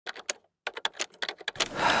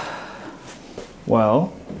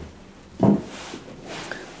Well,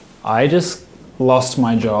 I just lost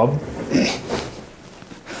my job.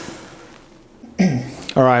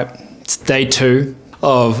 All right, it's day 2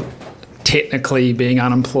 of technically being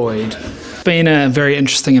unemployed. It's been a very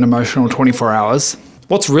interesting and emotional 24 hours.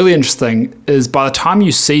 What's really interesting is by the time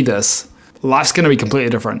you see this, life's gonna be completely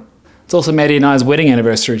different. It's also Maddie and I's wedding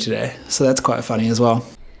anniversary today, so that's quite funny as well.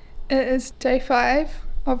 It is day 5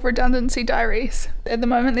 of redundancy diaries. At the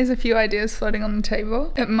moment, there's a few ideas floating on the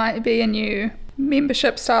table. It might be a new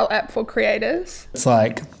membership style app for creators. It's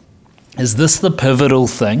like, is this the pivotal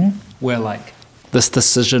thing where like this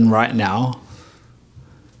decision right now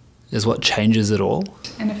is what changes it all?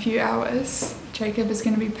 In a few hours, Jacob is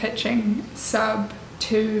going to be pitching Sub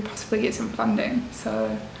to possibly get some funding.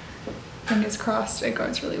 So fingers crossed it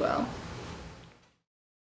goes really well.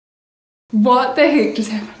 What the heck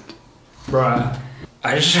just happened? Bruh,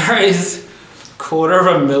 I just raised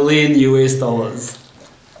 $250,000 US.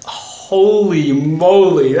 Holy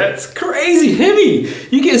moly, that's crazy heavy.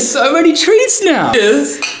 You get so many treats now.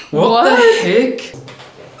 Yes. What the heck?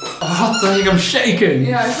 What the heck, I'm shaking.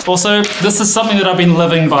 Yeah. Also, this is something that I've been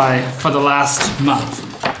living by for the last month.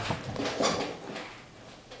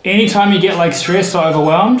 Anytime you get like stressed or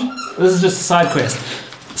overwhelmed, this is just a side quest.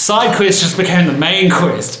 Side quest just became the main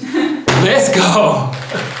quest. Let's go.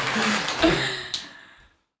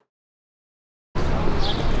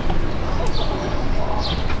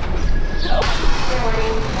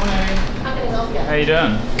 How you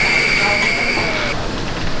doing?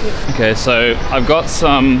 Okay, so I've got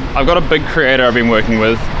a big creator I've been working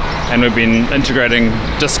with, and we've been integrating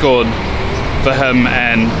Discord for him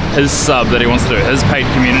and his sub that he wants to do, his paid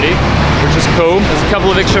community, which is cool. There's a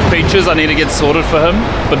couple of extra features I need to get sorted for him.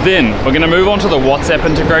 But then we're gonna move on to the WhatsApp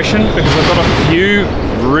integration because I've got a few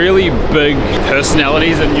really big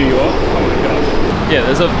personalities in New York. Oh my god. Yeah,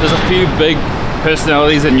 there's a few big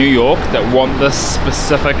personalities in New York that want this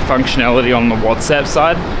specific functionality on the WhatsApp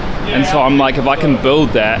side. And so I'm like, if I can build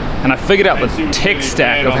that, and I figured out the tech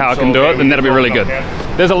stack of how I can do it, then that'll be really good.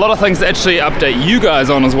 There's a lot of things to actually update you guys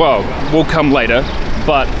on as well. Will come later,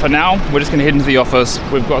 but for now, we're just gonna head into the office.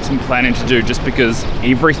 We've got some planning to do just because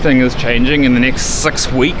everything is changing in the next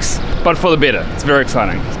 6 weeks, but for the better. It's very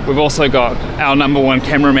exciting. We've also got our #1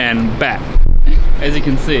 cameraman back, as you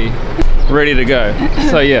can see, ready to go.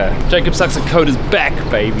 So yeah, Jacob Sucks at Code is back,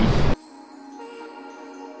 baby.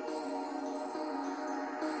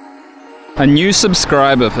 A new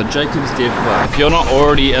subscriber for Jacob's Dev Club. If you're not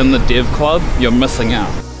already in the Dev Club, you're missing out.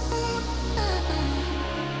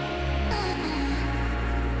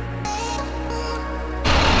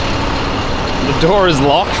 The door is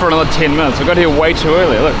locked for another 10 minutes. We got here way too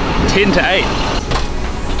early. Look, 10 to 8.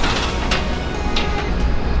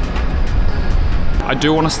 I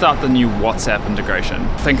do want to start the new WhatsApp integration.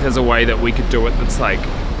 I think there's a way that we could do it that's like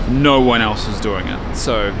no one else is doing it.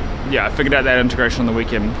 So yeah, I figured out that integration on the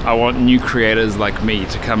weekend. I want new creators like me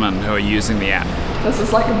to come in who are using the app. This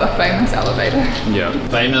is like the famous elevator. Yeah, the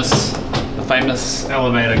famous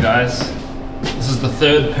elevator, guys. This is the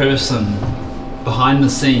third person behind the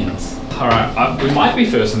scenes. All right, we might be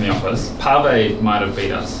first in the office. Pave might have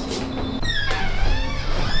beat us.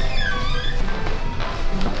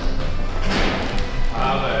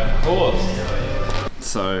 Pave, of course.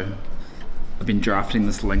 So, I've been drafting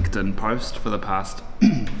this LinkedIn post for the past,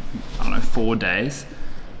 I don't know, 4 days,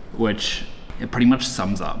 which it pretty much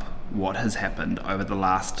sums up what has happened over the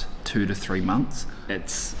last 2 to 3 months.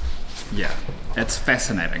 It's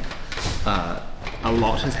fascinating. A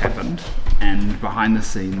lot has happened, and behind the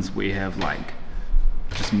scenes we have like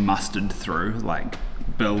just mustered through, like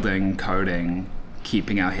building, coding,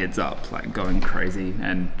 keeping our heads up, like going crazy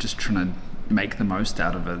and just trying to make the most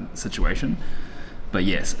out of a situation. But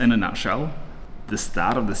yes, in a nutshell, the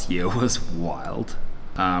start of this year was wild.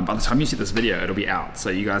 By the time you see this video, it'll be out, so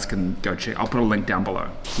you guys can go check. I'll put a link down below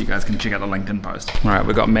so you guys can check out the LinkedIn post. All right,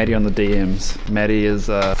 we've got Maddie on the DMs. Maddie is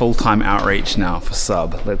full-time outreach now for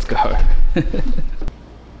Sub. Let's go.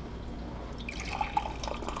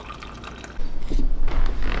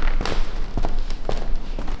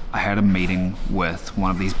 I had a meeting with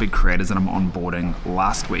one of these big creators that I'm onboarding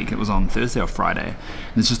last week. It was on Thursday or Friday.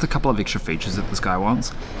 And there's just a couple of extra features that this guy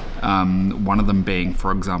wants. One of them being,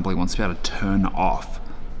 for example, he wants to be able to turn off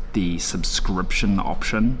the subscription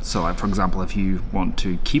option. So like, for example, if you want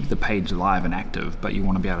to keep the page live and active, but you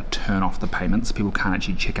want to be able to turn off the payments, people can't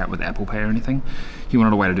actually check out with Apple Pay or anything, he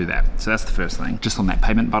wanted a way to do that. So that's the first thing. Just on that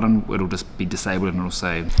payment button, it'll just be disabled and it'll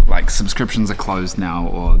say like subscriptions are closed now,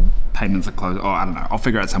 or payments are closed, or I don't know, I'll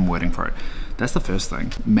figure out some wording for it. That's the first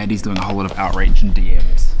thing. Maddie's doing a whole lot of outreach and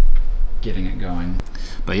DMs, getting it going.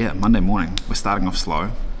 But yeah, Monday morning, we're starting off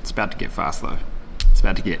slow. It's about to get fast though.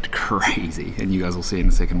 about to get crazy, and you guys will see in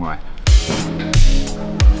a second why.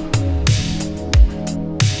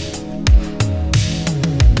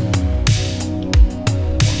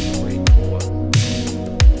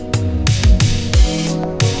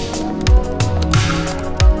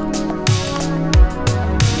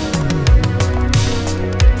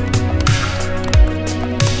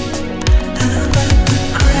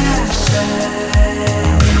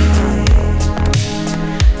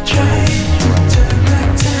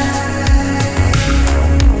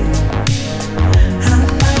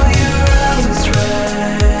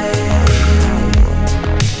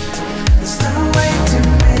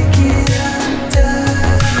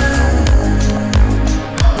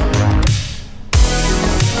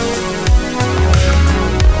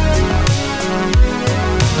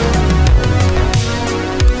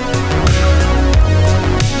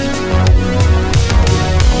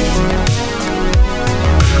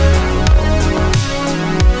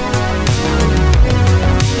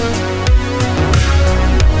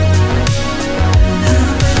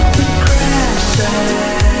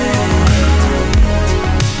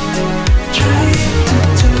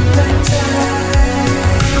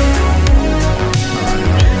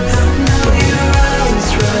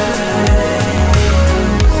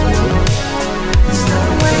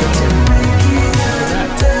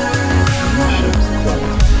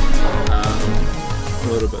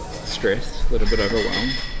 Stressed, a little bit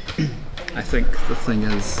overwhelmed. I think the thing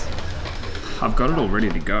is, I've got it all ready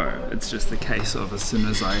to go. It's just the case of as soon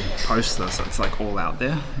as I post this, it's like all out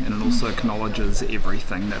there, and it also acknowledges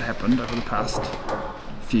everything that happened over the past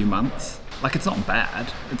few months. Like, it's not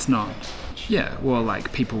bad, it's not, yeah, well,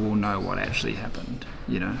 like, people will know what actually happened,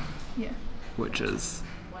 you know? Yeah. Which is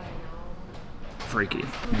freaky.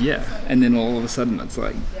 Yeah, and then all of a sudden it's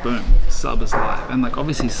like, boom, sub is live. And like,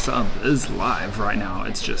 obviously sub is live right now,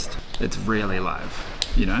 it's just, it's really live,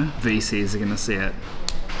 you know? VCs are gonna see it,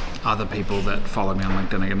 other people that follow me on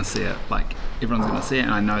LinkedIn are gonna see it, like, everyone's gonna see it.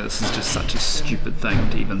 And I know this is just such a stupid thing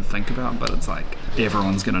to even think about, but it's like,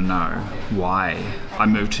 everyone's gonna know why I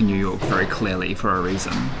moved to New York very clearly for a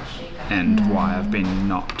reason, and why I've been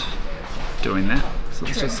not doing that. So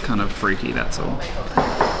it's just kind of freaky, that's all.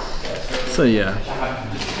 So yeah,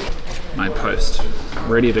 my post,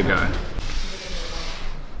 ready to go.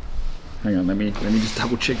 Hang on, let me just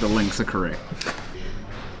double check the links are correct.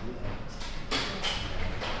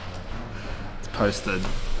 It's posted.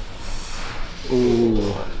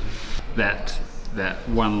 Ooh, that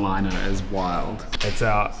one-liner is wild. It's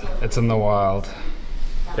out, it's in the wild.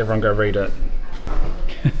 Everyone go read it.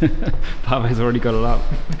 Pave's already got it up.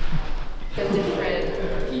 It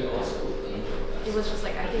was just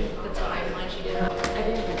like, I think the timeline she did, I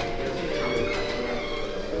think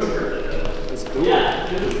Let's do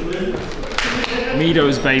it.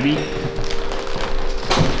 Meadows, baby.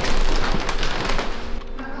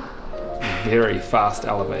 Very fast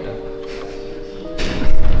elevator.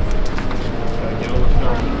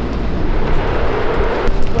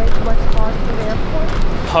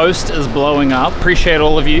 Post is blowing up. Appreciate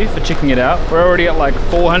all of you for checking it out. We're already at like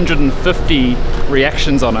 450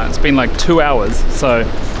 reactions on it. It's been like 2 hours. So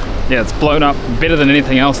yeah, it's blown up better than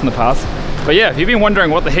anything else in the past. But yeah, if you've been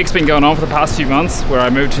wondering what the heck's been going on for the past few months, where I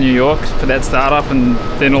moved to New York for that startup and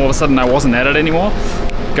then all of a sudden I wasn't at it anymore,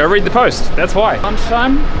 go read the post. That's why.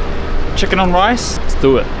 Lunchtime, chicken on rice, let's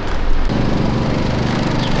do it.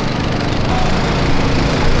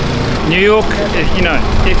 New York, you know,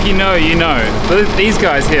 if you know, you know. These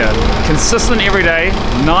guys here, consistent every day,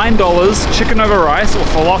 $9, chicken over rice or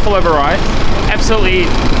falafel over rice. Absolutely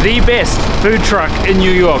the best food truck in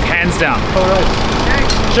New York, hands down. All right.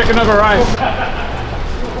 Chicken over rice.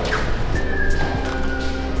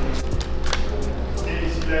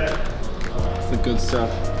 It's the good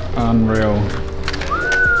stuff. Unreal.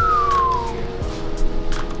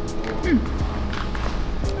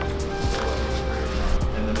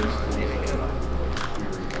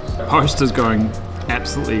 Post is going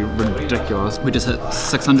absolutely ridiculous. We just hit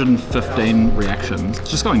 615 reactions. It's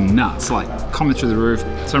just going nuts, like comments through the roof,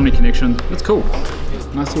 so many connections. It's cool.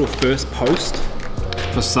 Nice little first post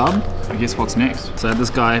for sub. I guess what's next? So I had this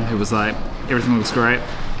guy who was like, everything looks great,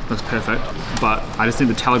 looks perfect, but I just need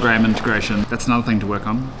the Telegram integration. That's another thing to work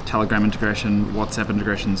on. Telegram integration, WhatsApp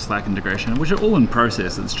integration, Slack integration, which are all in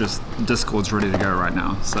process. It's just Discord's ready to go right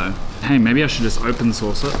now. So, hey, maybe I should just open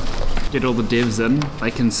source it. Get all the devs in.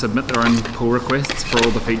 They can submit their own pull requests for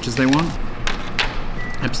all the features they want.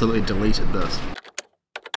 Absolutely deleted this.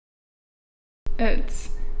 It's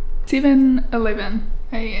 7:11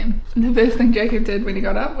 a.m. The first thing Jacob did when he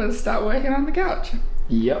got up was start working on the couch.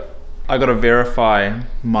 Yep. I gotta verify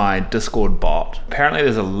my Discord bot. Apparently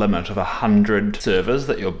there's a limit of 100 servers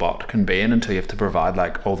that your bot can be in until you have to provide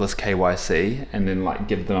like all this KYC and then like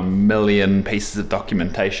give them a million pieces of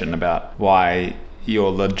documentation about why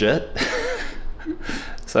you're legit.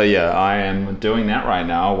 So yeah, I am doing that right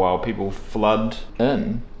now while people flood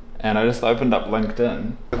in. And I just opened up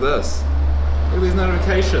LinkedIn. Look at this. Look at these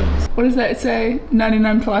notifications. What does that say?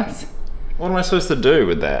 99 plus. What am I supposed to do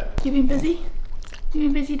with that? You been busy? You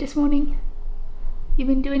been busy this morning? You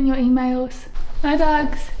been doing your emails? Hi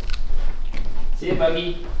dogs. See you,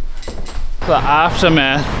 Buggy. The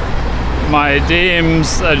aftermath. My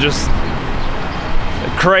DMs are just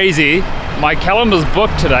crazy. My calendar's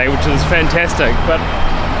booked today, which is fantastic, but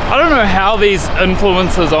I don't know how these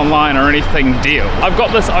influencers online or anything deal. I've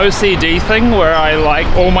got this OCD thing where I like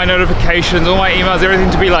all my notifications, all my emails, everything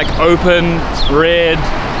to be like open, read,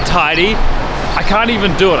 tidy. I can't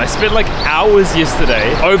even do it. I spent like hours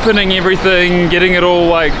yesterday opening everything, getting it all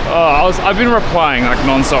like, I've been replying like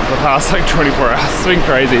non-stop for the past like 24 hours. It's been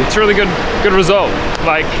crazy. It's a really good result.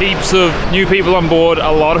 Like heaps of new people on board. A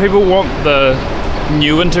lot of people want the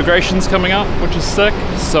new integrations coming up, which is sick.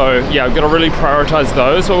 So yeah, I've got to really prioritize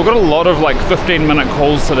those. But we've got a lot of like 15-minute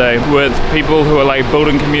calls today with people who are like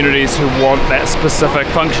building communities who want that specific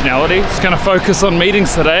functionality. Just gonna focus on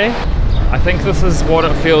meetings today. I think this is what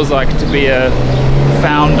it feels like to be a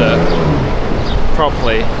founder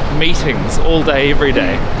properly. Meetings all day, every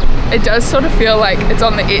day. It does sort of feel like it's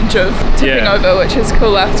on the edge of tipping over, which is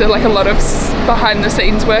cool after like a lot of behind the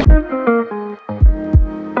scenes work.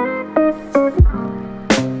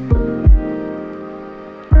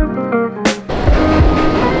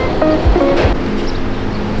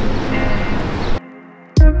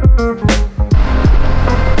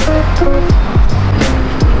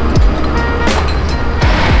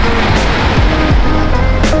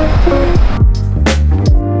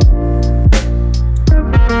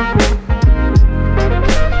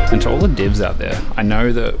 Devs out there, I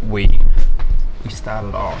know that we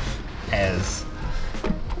started off as,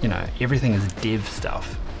 you know, everything is dev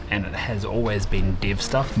stuff, and it has always been dev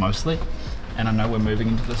stuff mostly, and I know we're moving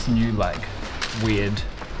into this new like weird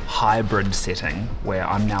hybrid setting where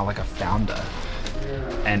I'm now like a founder,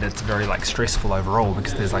 and it's very like stressful overall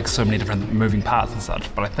because there's like so many different moving parts and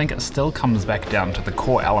such, but I think it still comes back down to the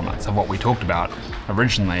core elements of what we talked about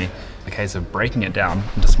originally, the case of breaking it down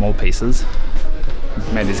into small pieces.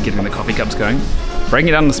 Maddie's getting the coffee cups going. Breaking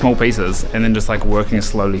it down into small pieces and then just like working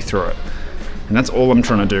slowly through it. And that's all I'm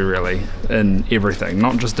trying to do really in everything,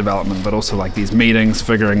 not just development, but also like these meetings,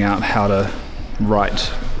 figuring out how to write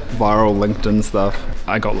viral LinkedIn stuff.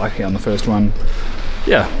 I got lucky on the first one.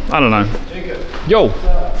 Yeah, I don't know. Yo,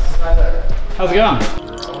 how's it going?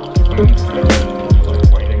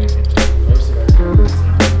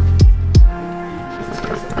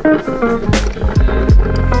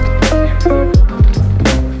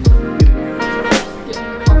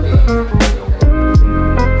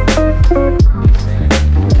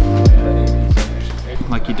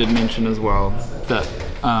 Like you did mention as well that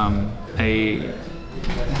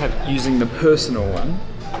using the personal one,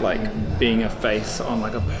 like being a face on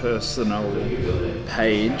like a personal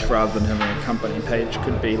page rather than having a company page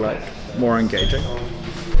could be like more engaging.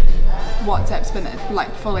 WhatsApp's been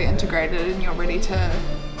like fully integrated and you're ready to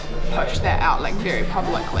push that out like very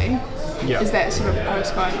publicly. Yeah. Is that sort of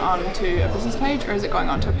post going on to a business page or is it going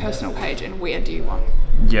on to a personal page, and where do you want?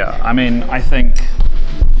 Yeah, I mean, I think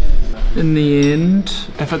in the end,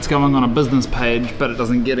 if it's going on a business page but it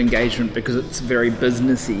doesn't get engagement because it's very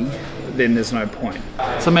businessy, then there's no point.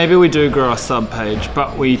 So maybe we do grow a sub page,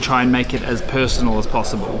 but we try and make it as personal as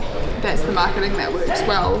possible. That's the marketing that works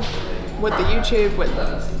well with the YouTube, with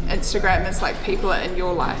the Instagram. It's like people are in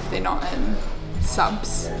your life, they're not in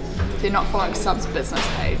subs. They're not following sub's business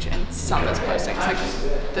page and sub is posting. It's like,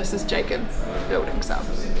 this is Jacob building sub.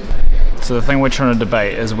 So the thing we're trying to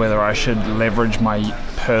debate is whether I should leverage my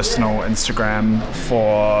personal Instagram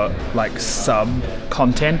for like sub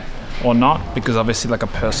content or not, because obviously like a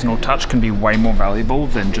personal touch can be way more valuable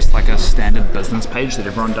than just like a standard business page that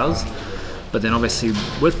everyone does. But then obviously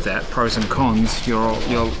with that, pros and cons,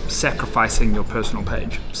 you're sacrificing your personal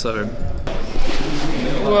page. So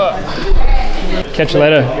catch you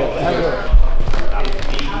later.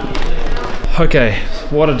 Okay,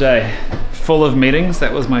 what a day. Full of meetings.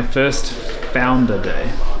 That was my first founder day,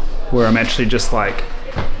 where I'm actually just like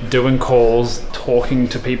doing calls, talking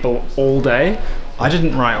to people all day. I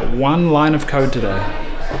didn't write one line of code today.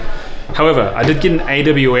 However, I did get an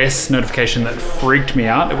AWS notification that freaked me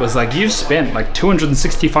out. It was like, you've spent like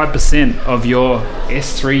 265% of your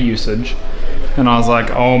S3 usage. And I was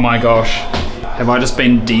like, oh my gosh, have I just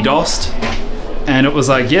been DDoSed? And it was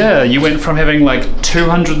like, yeah, you went from having like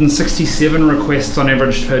 267 requests on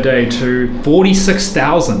average per day to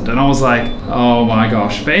 46,000. And I was like, oh my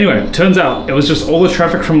gosh. But anyway, turns out it was just all the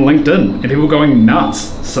traffic from LinkedIn and people going nuts.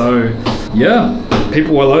 So yeah,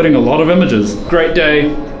 people were loading a lot of images. Great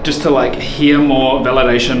day just to like hear more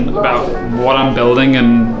validation about what I'm building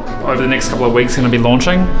and over the next couple of weeks going to be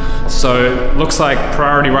launching. So looks like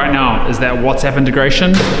priority right now is that WhatsApp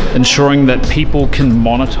integration, ensuring that people can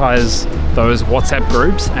monetize those WhatsApp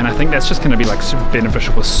groups, and I think that's just going to be like super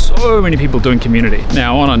beneficial for so many people doing community.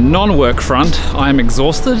 Now on a non-work front, I'm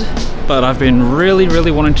exhausted, but I've been really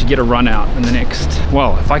wanting to get a run out in the next,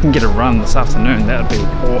 well, if I can get a run this afternoon, that would be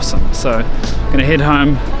awesome. So I'm gonna head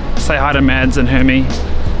home, say hi to Mads and Hermie,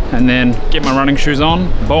 and then get my running shoes on.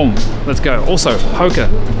 Boom, let's go. Also,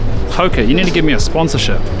 Hoka, you need to give me a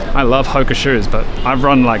sponsorship. I love Hoka shoes, but I've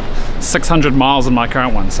run like 600 miles in my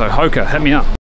current one, so Hoka, hit me up.